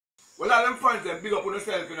Well, all them fans them big up on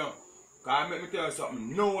yourself, you know. Cause let me tell you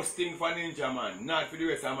something, no sting for Ninjaman, not for the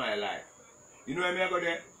rest of my life. You know where me I go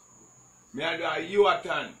there? Me I do a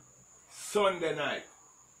U-turn Sunday night.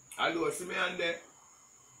 Although see me and there,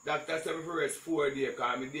 doctor said me for rest 4 days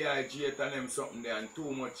because me dehydrate and them something there and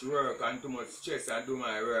too much work and too much stress and do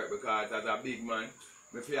my work because as a big man,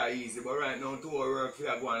 me feel easy. But right now, 2 hour work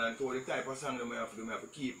feel go on and 2 the type of song that I have to do, I have to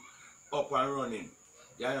keep up and running.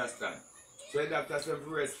 You understand? So the doctor said me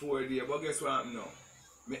for rest 4 days, but guess what happened now?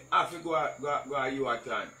 Me have to go a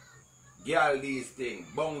U-turn. Girl these things,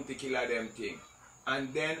 bounty killer them thing.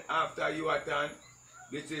 And then after U-turn,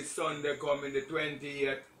 this is Sunday coming the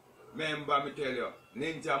 28th. Remember me tell you,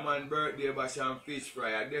 Ninjaman birthday bash and fish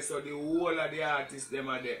fry. And that's how the whole of the artists them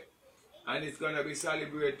are there. And it's gonna be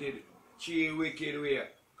celebrated 3 wicked way.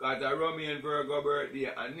 Cause the Rummy and Virgo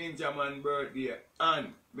birthday and Ninjaman birthday.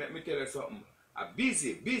 And let me tell you something. A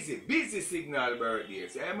busy signal birthday.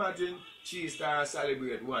 So imagine she start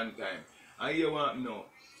celebrate one time. And you want to know.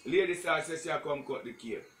 Lady Star says she come cut the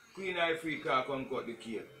cake. Queen Africa come cut the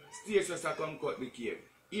cake. Stacia come cut the cake.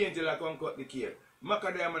 Angela come cut the cake.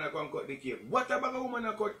 Macadamia come cut the cake. What about a woman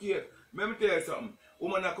that cut cake? Let me tell you something.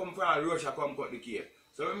 Woman that come from Russia come cut the cake.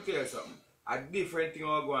 So let me tell you something. A different thing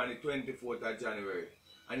will go on the 24th of January.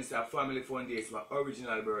 And it's a family fun day. It's my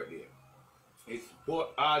original birthday. It's both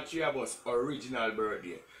all 3 of us original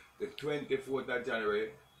birthday. The 24th of January,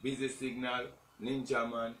 Busy Signal,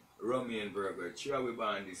 Ninjaman, Rummy and Virgo. 3 of we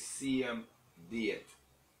born the same date.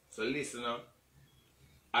 So listen now.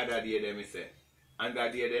 Other day there me say. And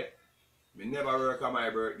that day there, me never work on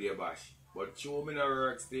my birthday bash. But through me no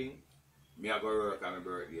work thing, me I go work on my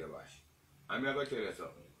birthday bash. And me I go tell you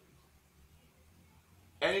something.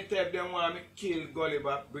 Anytime them want me kill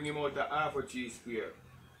Gulliver, bring him out of half a cheese square.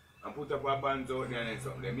 And put up a band out there and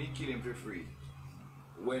something. Let me kill him for free.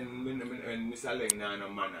 When Mr. Leng nah no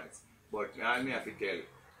manners. But all me have to tell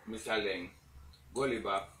Mr. Leng,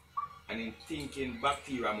 Gulliver, and him thinking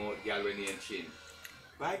bacteria mouth girl when he ain't chin.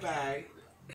 Bye bye.